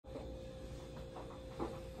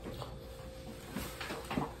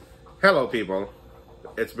Hello, people.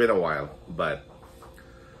 It's been a while, but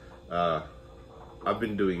I've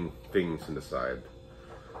been doing things on the side.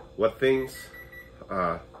 What things?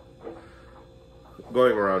 Going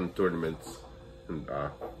around tournaments and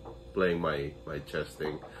playing my chess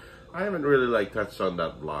thing. I haven't really touched on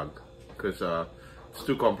that vlog because it's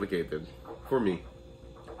too complicated for me.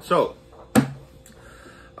 So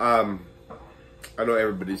I know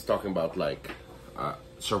everybody's talking about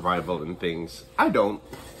survival and things. I don't.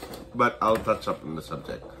 But I'll touch up on the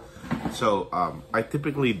subject. So I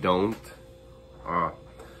typically don't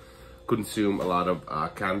consume a lot of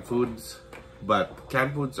canned foods, but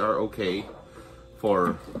canned foods are okay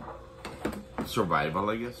for survival,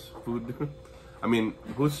 I guess. Food. I mean,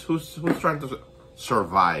 who's trying to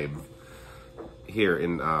survive here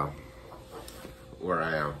in where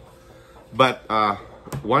I am? But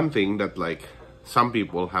one thing that some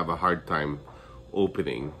people have a hard time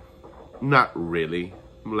opening, not really.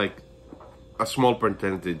 A small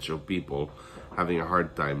percentage of people having a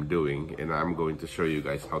hard time doing, and I'm going to show you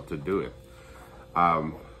guys how to do it.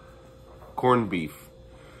 Corned beef,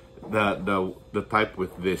 the type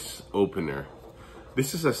with this opener.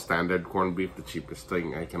 This is a standard corned beef, the cheapest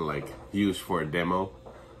thing I can use for a demo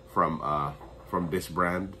from this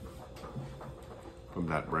brand, from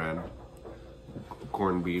that brand,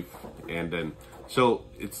 corned beef. And then so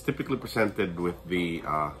it's typically presented with the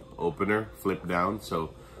opener flip down,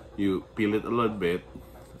 so you peel it a little bit,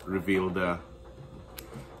 reveal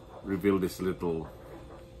this little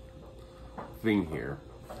thing here,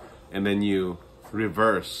 and then you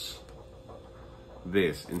reverse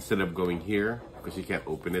this. Instead of going here, because you can't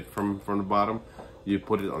open it from the bottom, you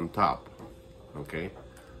put it on top, okay,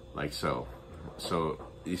 like so. So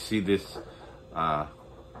you see this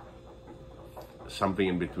something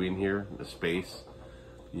in between here, the space,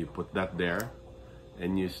 you put that there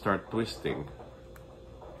and you start twisting,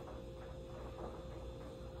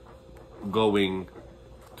 going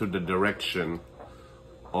to the direction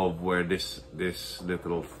of where this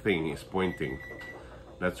little thing is pointing.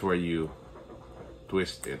 That's where you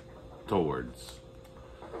twist it towards.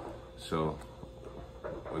 So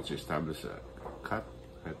once you establish a cut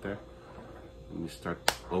right there, and you start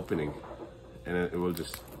opening, and it will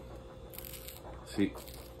just see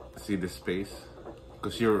the space,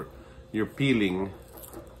 because you're peeling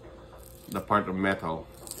the part of metal.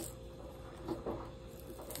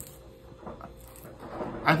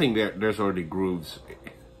 I think there's already grooves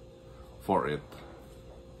for it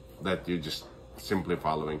that you're just simply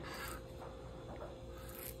following.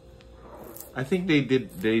 I think they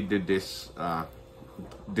did this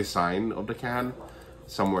design of the can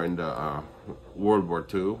somewhere in the World War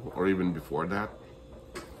II or even before that,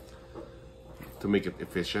 to make it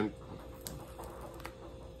efficient.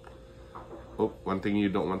 Oh, one thing you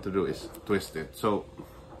don't want to do is twist it. So,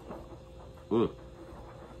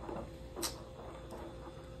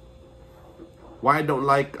 why I don't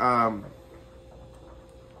like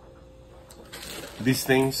these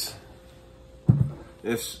things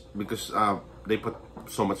is because they put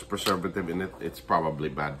so much preservative in it. It's probably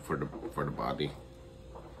bad for the body.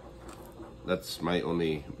 That's my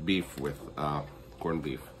only beef with corned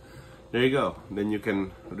beef. There you go. Then you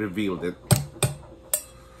can reveal it,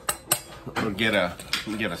 or get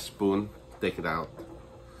a spoon, take it out.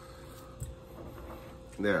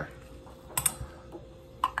 There.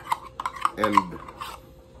 And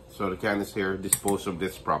so the can is here. Dispose of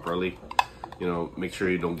this properly. You know, make sure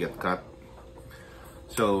you don't get cut.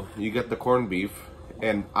 So you get the corned beef,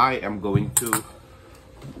 and I am going to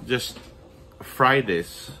just fry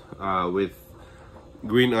this with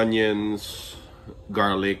green onions,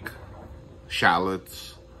 garlic,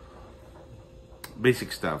 shallots,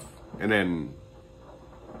 basic stuff, and then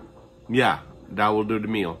yeah, that will do the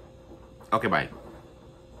meal. Okay, bye.